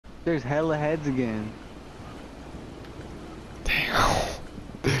There's hella heads again. Damn.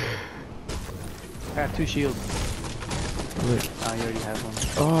 I got 2 shields. Look. Oh, you already have one.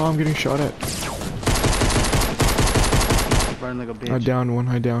 Oh, I'm getting shot at. Burn like a bitch. I downed one.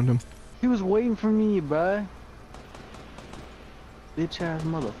 I downed him. He was waiting for me, bruh. Bitch ass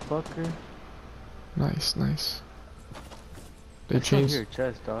motherfucker. Nice, nice. They I still hear changed. your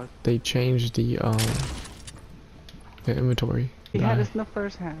chest, dog. They changed the inventory. He had us in the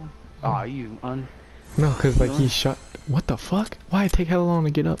first hand. Aw, you No, cause like he shot. What the fuck? Why it take hella long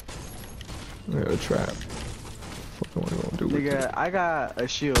to get up? I got a trap. Fuck, what am I gonna do with it? Nigga, I got a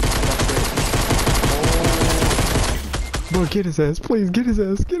shield. That's it. Bro, get his ass, please, get his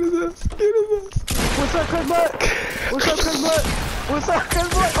ass, get his ass, get his ass. What's up, cuz butt? What's up, cuz butt? What's up, cuz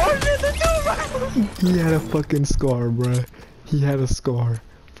butt? Oh shit, the dude! He had a fucking scar, bruh. He had a scar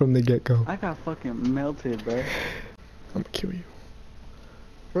from the get-go. I got fucking melted, bruh. I'm gonna kill you.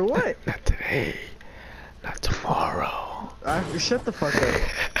 For what? Not today. Not tomorrow. Shut the fuck up.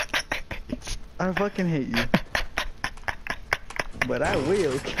 I fucking hate you. But I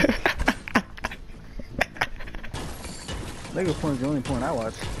will. Lego porn is the only porn I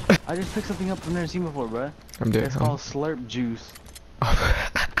watch. I just picked something up I've never seen before, bruh. I'm dead. It's called slurp juice. Hopefully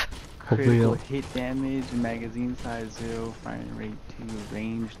Critical they'll... hit damage, magazine size 0, firing rate 2,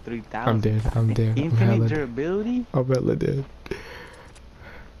 range 3000. I'm dead. I'm dead. Infinite durability? I'm hella dead.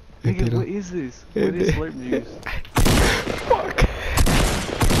 Nigga, what is this? What is slurp juice? Fuck. Look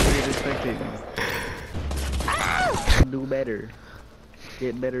at this spectating. Do better.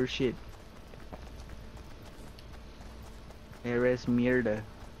 Get better shit. Eres mierda.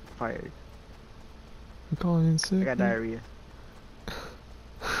 Fired. I'm calling in sick. I got diarrhea.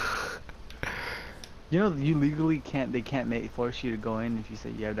 You know, you legally can't, they can't force you to go in if you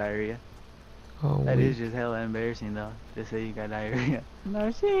say you have diarrhea. Oh, That is just hella embarrassing though, to say you got diarrhea.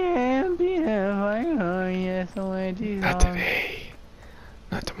 No shit, be yes, Not today.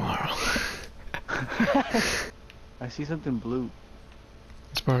 Not tomorrow. I see something blue.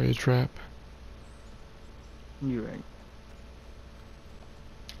 It's probably a trap. You're right.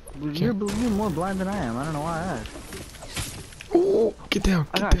 You're more blind than I am. I don't know why I asked. Oh, get down,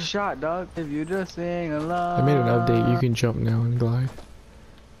 I get got down. shot, dog. If you just sing along. I made an update. You can jump now and glide.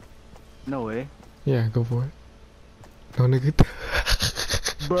 No way. Yeah, go for it. No, nigga.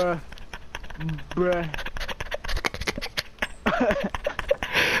 Bruh. Bruh.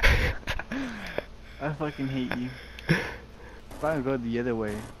 I fucking hate you. If I go the other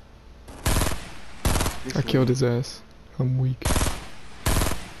way. I killed his ass. I'm weak.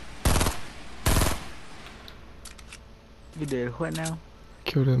 You did what now?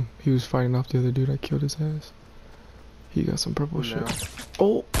 Killed him. He was fighting off the other dude. I killed his ass. He got some purple shit.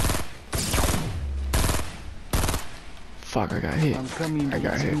 Oh! Fuck, I got hit. I'm coming. I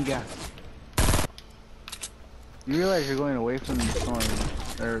got hit. You realize you're going away from the storm.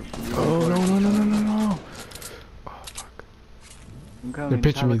 Or Oh, no. Oh, fuck. I'm coming. They're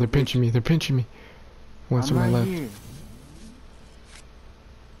pinching me. Like They're pinching me. They're pinching me. One's to my right left. Here.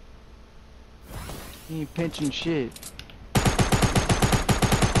 You ain't pinching shit.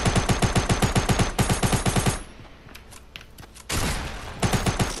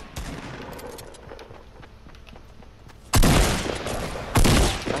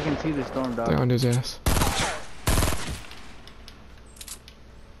 I can see the storm, dog. Down his ass.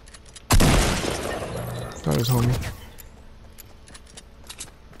 Got his homie.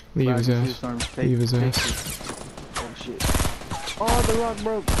 Leave his ass. Leave his ass. Oh shit. Oh, the rock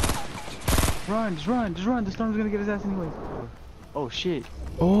broke. Run, just run. The storm's gonna get his ass anyways. Oh shit.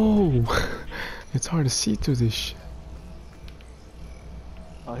 Oh! It's hard to see through this shit.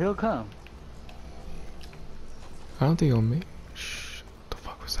 Oh, he'll come. I don't think he'll make. Shh. What the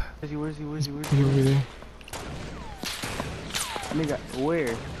fuck was that? Where's he? He's over there. Nigga,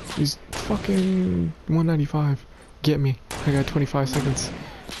 where? He's fucking 195. Get me. I got 25 seconds.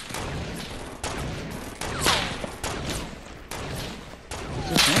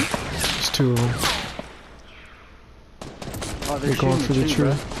 Just him? There's 2 of them. Oh, They're going for the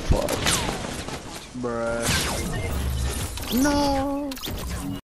tree. Bruh. No!